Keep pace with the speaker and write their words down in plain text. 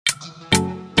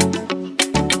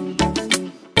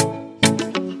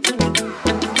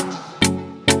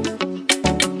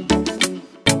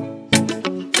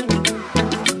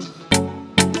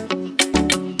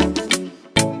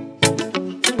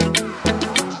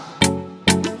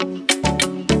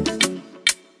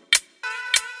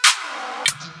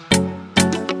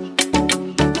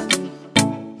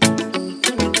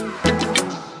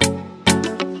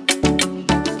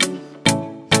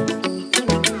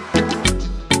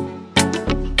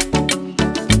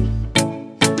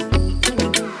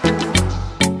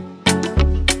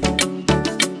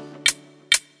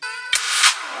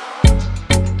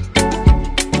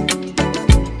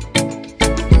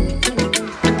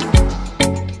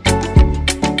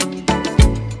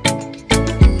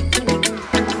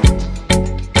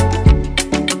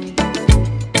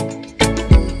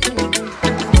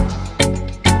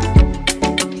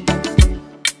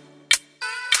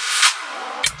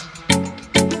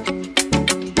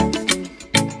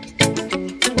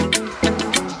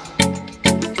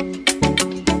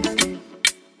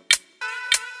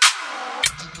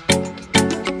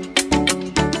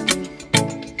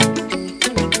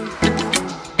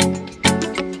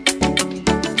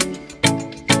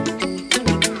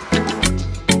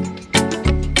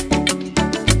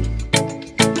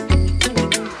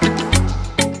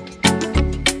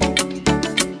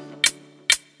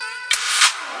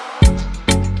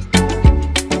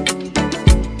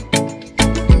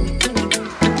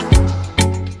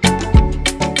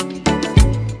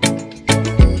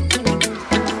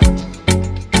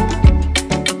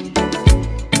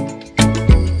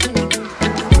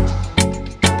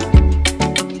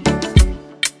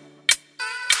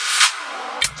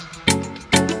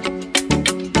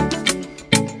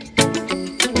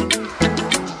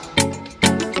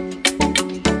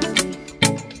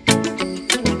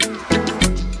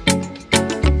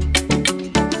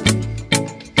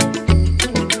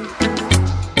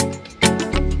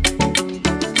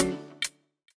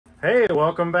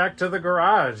Welcome back to the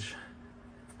garage.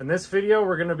 In this video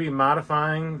we're going to be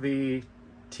modifying the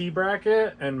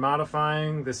T-bracket and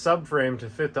modifying the subframe to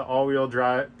fit the all-wheel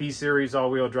drive B-Series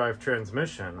all-wheel drive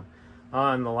transmission.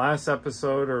 On the last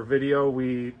episode or video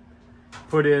we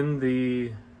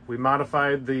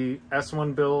modified the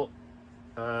S1 built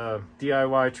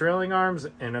DIY trailing arms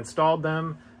and installed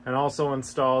them, and also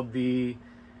installed the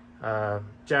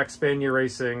Jack Spanier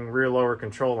Racing rear lower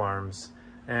control arms.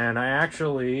 And I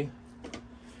actually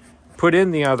put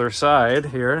in the other side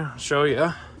here. I'll show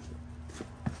you.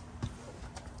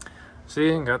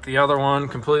 See, got the other one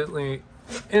completely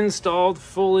installed,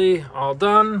 fully all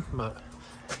done. But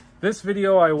this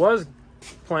video I was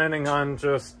planning on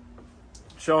just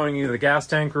showing you the gas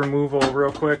tank removal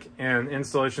real quick and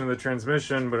installation of the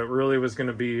transmission, but it really was going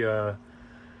to be the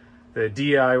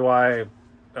DIY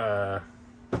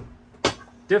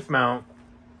diff mount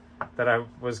that I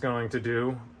was going to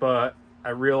do, but I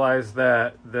realized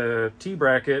that the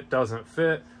T-bracket doesn't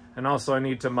fit, and also I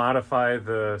need to modify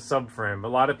the subframe. A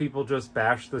lot of people just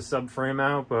bash the subframe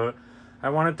out, but I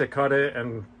wanted to cut it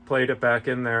and plate it back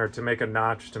in there to make a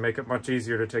notch to make it much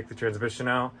easier to take the transmission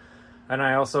out. And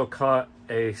I also cut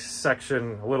a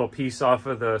section, a little piece off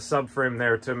of the subframe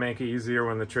there to make it easier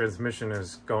when the transmission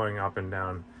is going up and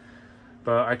down.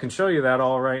 But I can show you that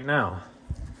all right now.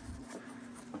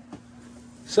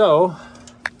 So,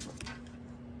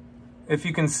 if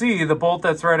you can see the bolt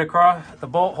that's right across, the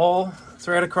bolt hole that's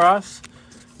right across,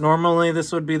 normally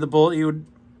this would be the bolt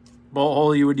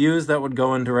hole you would use that would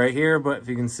go into right here, but if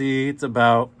you can see, it's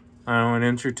about, I don't know, an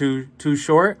inch or two too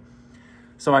short.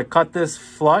 So I cut this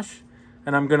flush,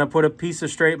 and I'm gonna put a piece of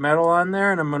straight metal on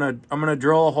there, and I'm gonna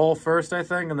drill a hole first, I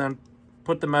think, and then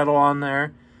put the metal on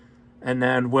there, and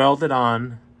then weld it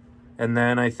on. And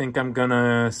then I think I'm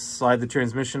gonna slide the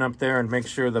transmission up there and make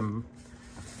sure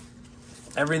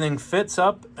everything fits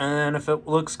up. And if it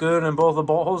looks good and both the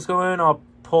bolt holes go in, I'll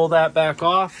pull that back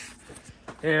off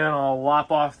and I'll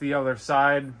lop off the other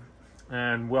side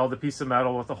and weld a piece of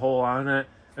metal with a hole on it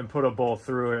and put a bolt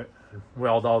through it,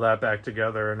 weld all that back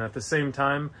together. And at the same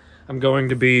time, I'm going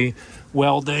to be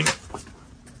welding.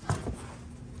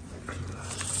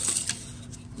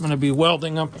 I'm gonna be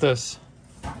welding up this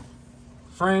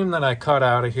frame that I cut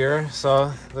out of here.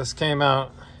 So this came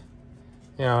out,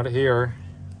 you know, to here.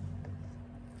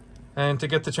 And to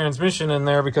get the transmission in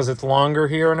there, because it's longer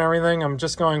here and everything, I'm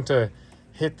just going to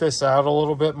hit this out a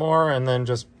little bit more and then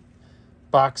just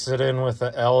box it in with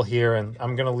the L here, and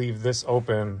I'm gonna leave this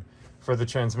open for the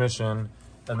transmission.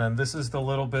 And then this is the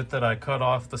little bit that I cut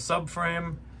off the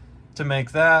subframe to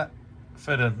make that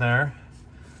fit in there.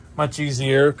 Much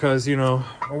easier, because, you know,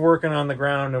 we're working on the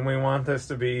ground and we want this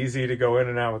to be easy to go in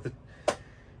and out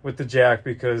with the jack,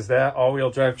 because that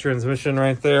all-wheel drive transmission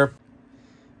right there,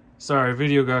 sorry,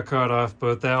 video got cut off,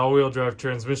 but that all-wheel drive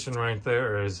transmission right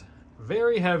there is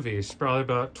very heavy. It's probably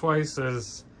about twice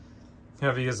as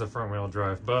heavy as a front-wheel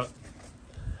drive. But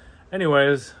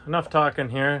anyways, enough talking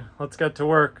here. Let's get to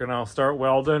work, and I'll start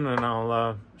welding, and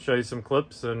I'll show you some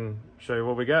clips and show you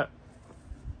what we got.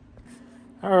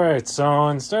 Alright, so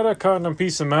instead of cutting a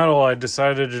piece of metal, I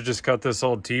decided to just cut this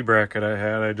old T-bracket I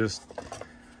had. I just,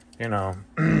 you know,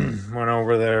 went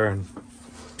over there and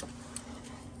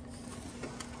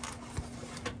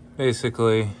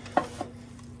basically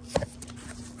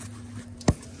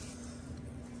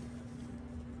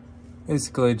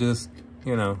just,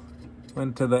 you know,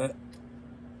 went to the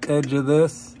edge of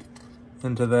this,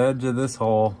 into the edge of this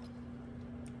hole,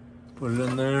 put it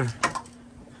in there.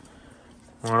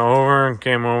 Went over and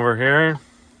came over here.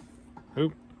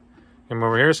 Oop. Came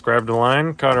over here, scrubbed the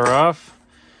line, cut her off.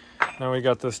 Now we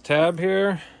got this tab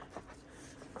here.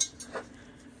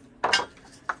 Got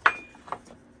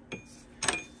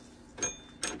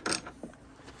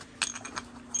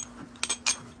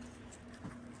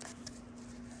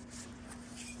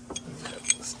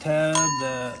this tab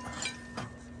that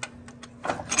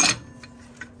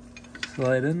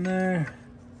slide in there.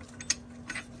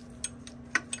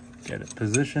 Get it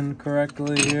positioned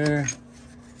correctly here,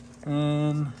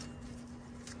 and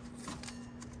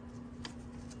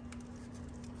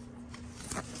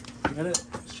get it.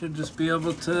 Should just be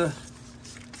able to,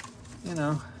 you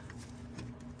know,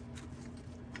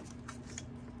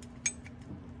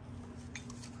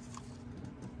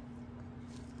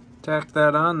 tack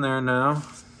that on there now.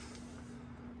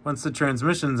 Once the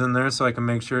transmission's in there, so I can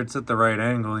make sure it's at the right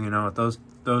angle, you know, with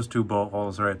those two bolt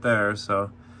holes right there.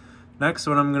 So next,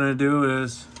 what I'm gonna do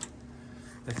is,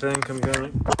 I think I'm gonna,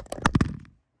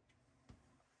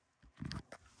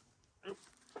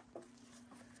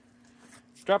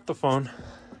 drop the phone.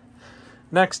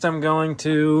 Next, I'm going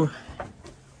to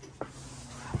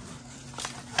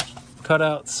cut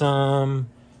out some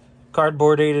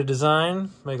cardboard aided design,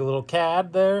 make a little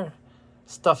CAD there,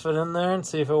 stuff it in there and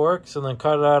see if it works, and then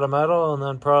cut it out of metal, and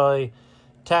then probably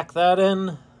tack that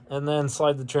in, and then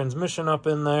slide the transmission up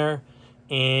in there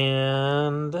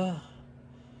and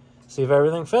see if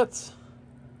everything fits.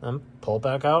 Then pull it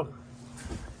back out,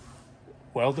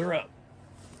 weld her up.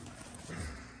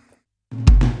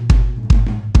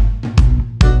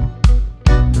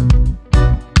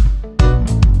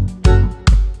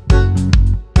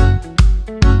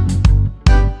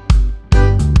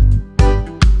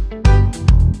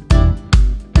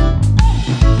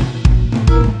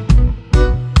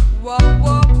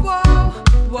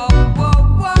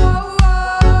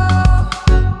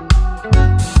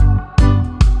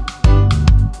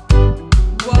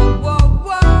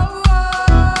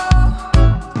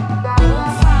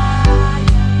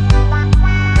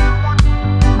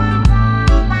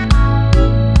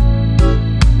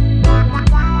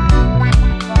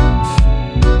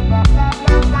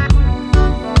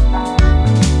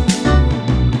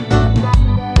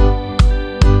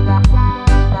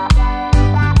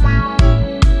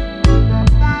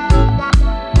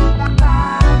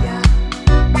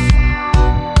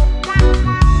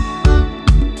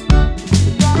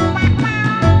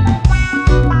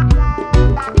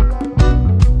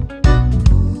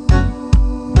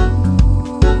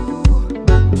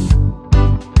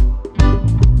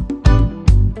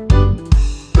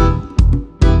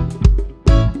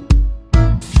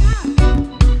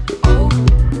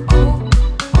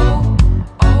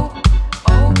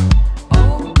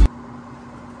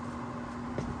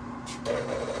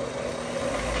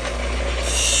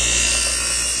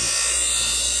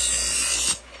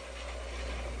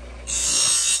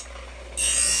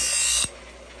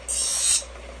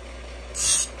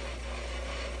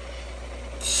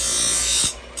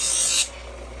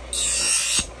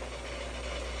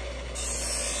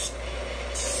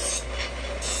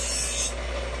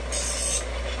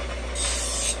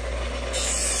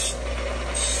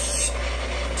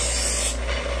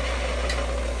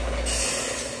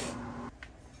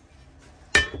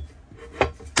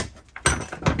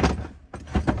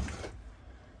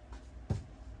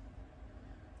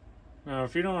 Now,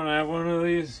 if you don't have one of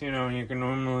these, you know, you can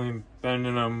normally bend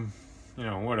in them, you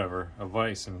know, whatever, a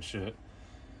vise and shit.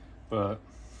 But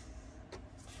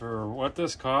for what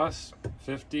this costs,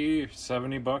 50,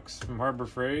 70 bucks from Harbor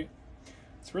Freight,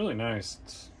 it's really nice.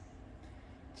 It's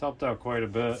helped out quite a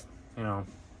bit, you know.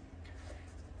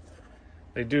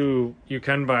 They do, you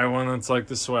can buy one that's like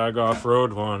the Swag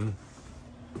Off-Road one.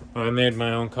 I made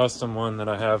my own custom one that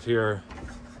I have here.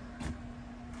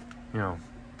 You know,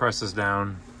 presses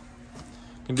down.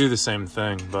 Can do the same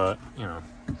thing, but, you know,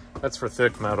 that's for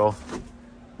thick metal.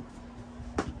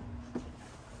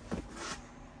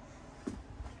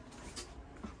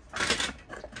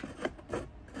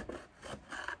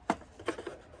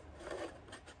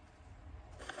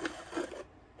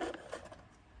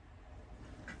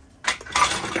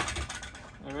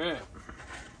 All right.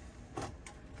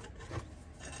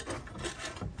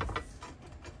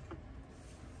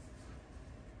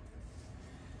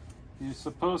 You're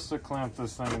supposed to clamp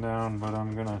this thing down, but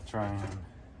I'm gonna try and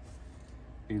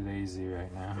be lazy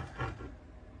right now.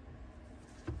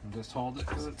 And just hold it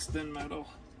because it's thin metal.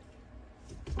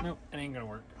 Nope, it ain't gonna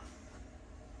work.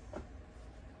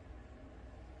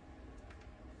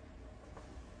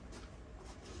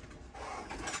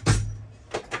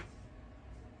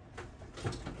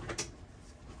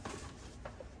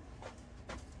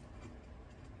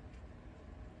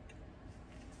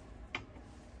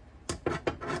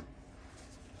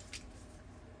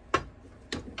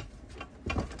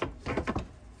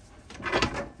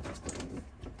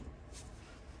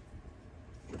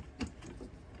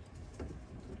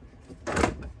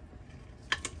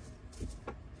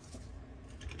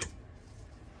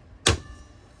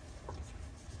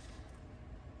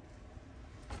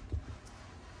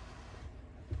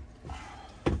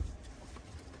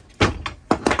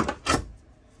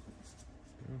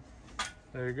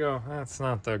 There you go. That's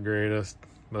not the greatest,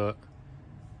 but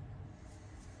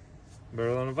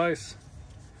better than a vise.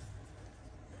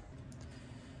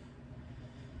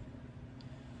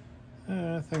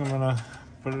 Yeah, I think I'm gonna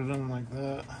put it in like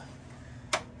that.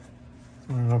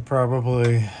 I'm gonna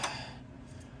probably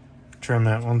trim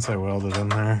that once I weld it in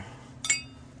there.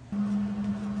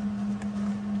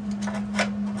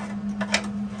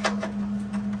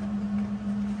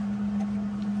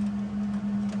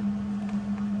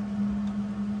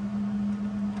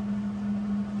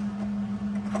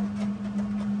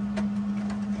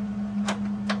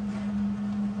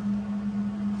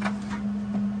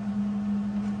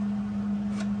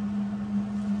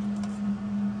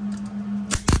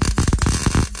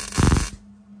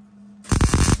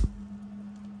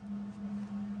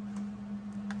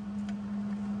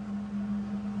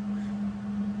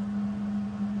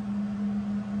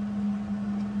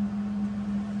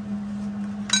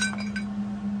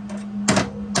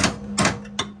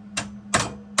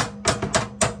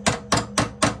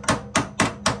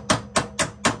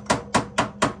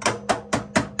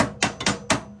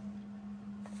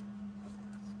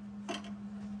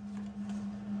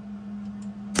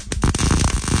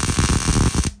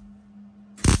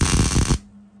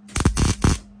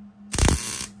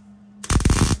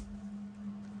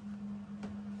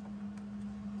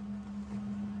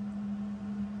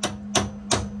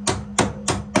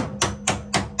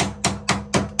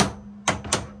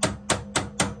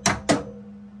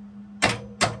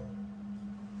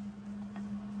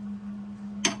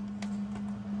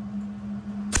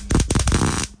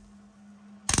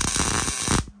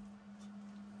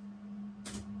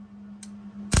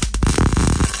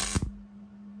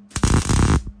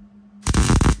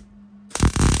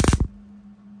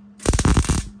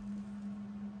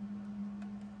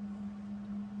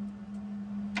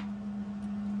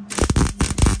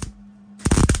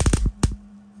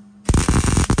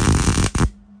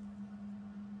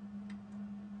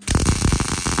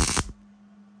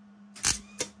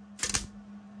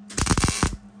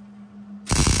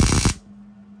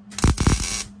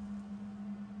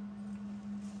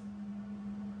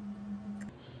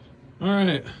 All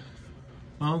right,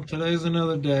 well, today's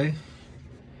another day.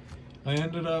 I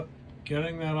ended up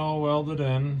getting that all welded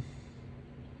in.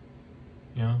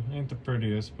 You know, ain't the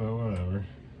prettiest, but whatever.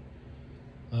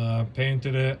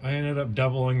 Painted it. I ended up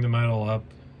doubling the metal up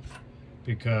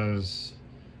because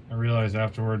I realized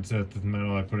afterwards that the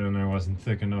metal I put in there wasn't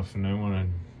thick enough and I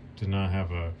wanted to not have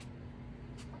a,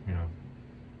 you know,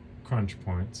 crunch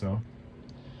point. So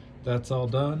that's all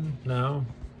done. Now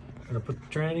I'm gonna put the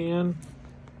tranny in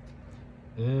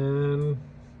and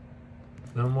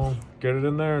then we'll get it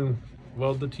in there and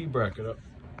weld the T-bracket up.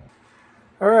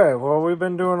 All right, well, we've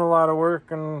been doing a lot of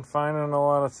work and finding a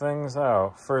lot of things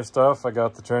out. First off, I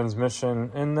got the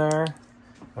transmission in there,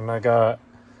 and I got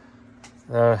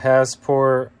the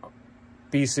Hasport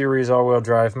B-Series all-wheel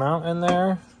drive mount in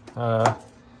there.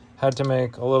 Had to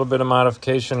make a little bit of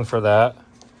modification for that.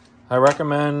 I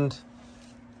recommend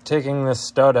taking this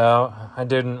stud out. I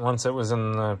didn't once it was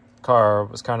in the car. It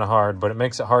was kind of hard, but it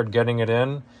makes it hard getting it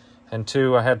in. And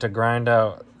two, I had to grind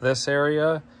out this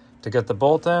area to get the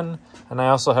bolt in, and I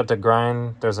also had to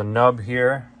grind, there's a nub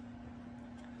here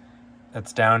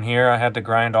that's down here. I had to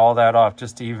grind all that off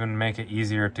just to even make it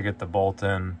easier to get the bolt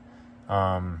in.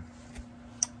 But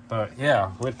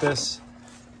yeah, with this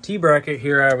T-bracket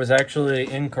here, I was actually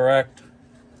incorrect.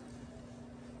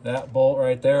 That bolt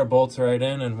right there bolts right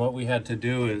in, and what we had to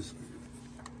do is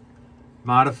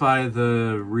modify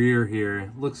the rear here.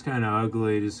 It looks kind of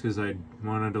ugly just because I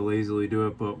wanted to lazily do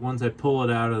it, but once I pull it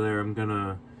out of there, I'm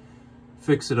gonna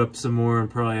fix it up some more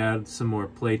and probably add some more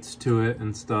plates to it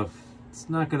and stuff. It's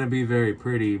not going to be very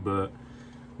pretty, but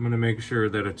I'm going to make sure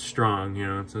that it's strong, you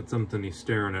know, it's not something he's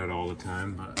staring at all the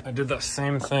time. But I did the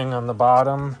same thing on the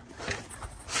bottom.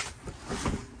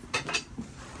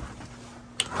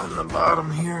 On the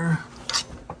bottom here.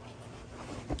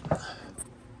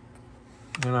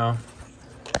 You know,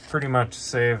 pretty much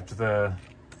saved the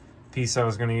piece I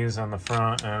was going to use on the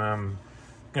front, and I'm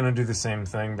gonna do the same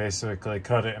thing, basically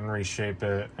cut it and reshape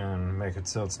it and make it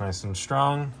so it's nice and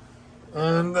strong.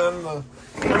 And then the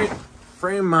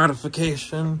frame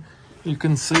modification, you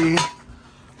can see,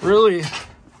 really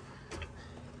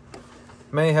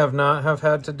may have not have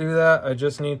had to do that. I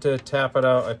just need to tap it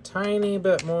out a tiny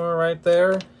bit more right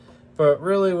there. But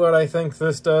really what I think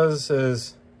this does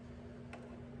is,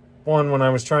 one, when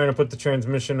I was trying to put the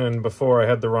transmission in before, I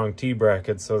had the wrong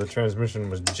T-bracket, so the transmission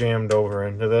was jammed over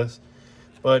into this.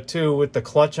 But two, with the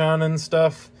clutch on and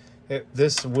stuff,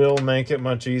 this will make it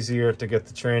much easier to get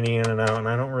the tranny in and out. And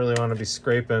I don't really want to be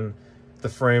scraping the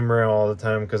frame rail all the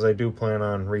time because I do plan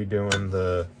on redoing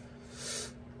the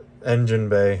engine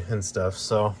bay and stuff.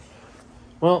 So,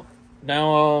 well,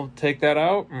 now I'll take that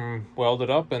out and weld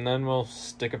it up, and then we'll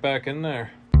stick it back in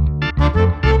there.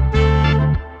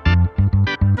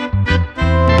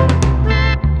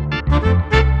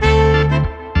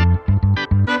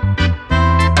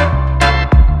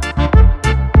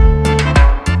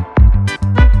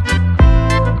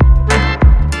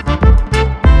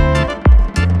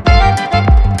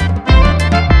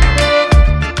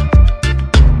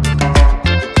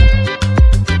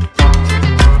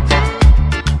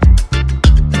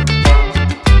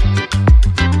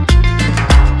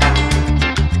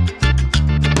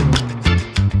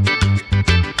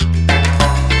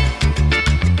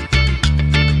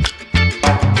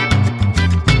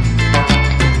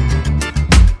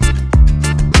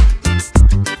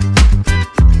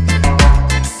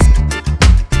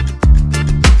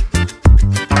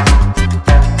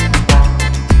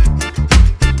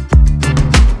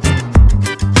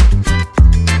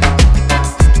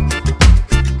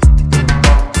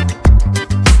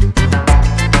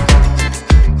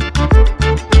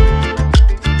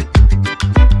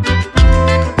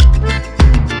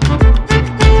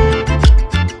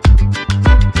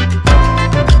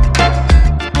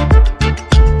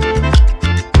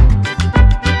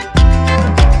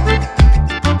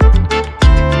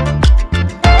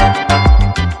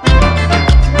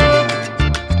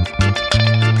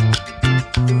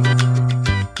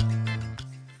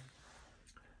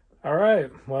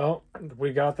 Well,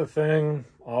 we got the thing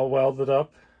all welded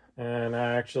up, and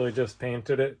I actually just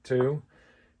painted it too.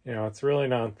 You know, it's really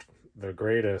not the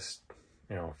greatest,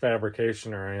 you know,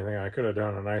 fabrication or anything. I could have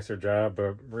done a nicer job,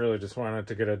 but really just wanted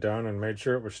to get it done and made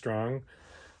sure it was strong.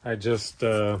 I just,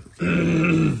 you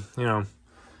know,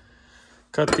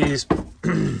 cut these,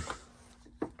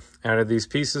 added these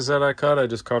pieces that I cut. I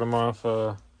just cut them off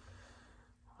of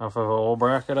an old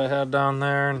bracket I had down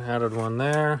there, and added one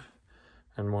there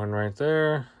and one right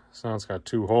there. So now it's got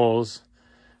two holes.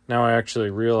 Now I actually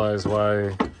realize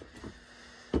why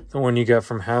The one you get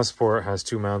from Hasport has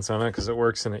 2 mounts on it because it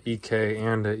works in an EK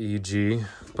and an EG.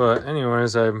 But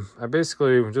anyways, I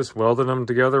basically just welded them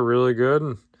together really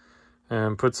good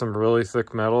and put some really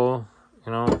thick metal,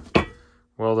 you know,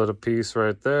 welded a piece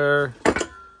right there.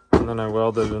 And then I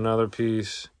welded another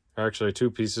piece, actually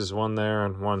 2 pieces, one there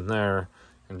and one there,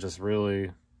 and just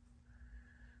really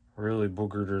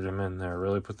boogered them in there,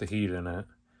 really put the heat in it.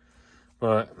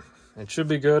 But it should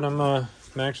be good. I'm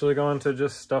actually going to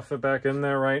just stuff it back in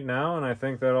there right now, and I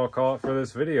think that I'll call it for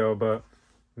this video. But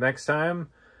next time,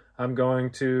 I'm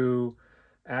going to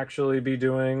actually be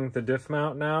doing the diff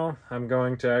mount now. I'm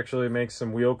going to actually make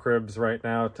some wheel cribs right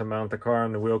now to mount the car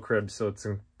on the wheel crib so it's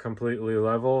completely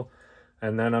level.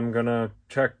 And then I'm gonna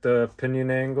check the pinion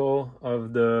angle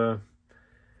of the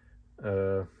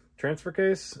transfer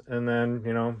case, and then,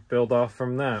 you know, build off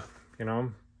from that, you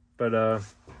know. But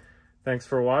thanks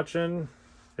for watching.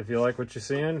 If you like what you're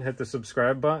seeing, hit the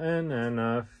subscribe button, and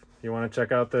if you want to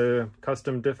check out the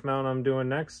custom diff mount I'm doing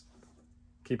next,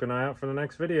 keep an eye out for the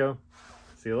next video.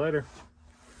 See you later.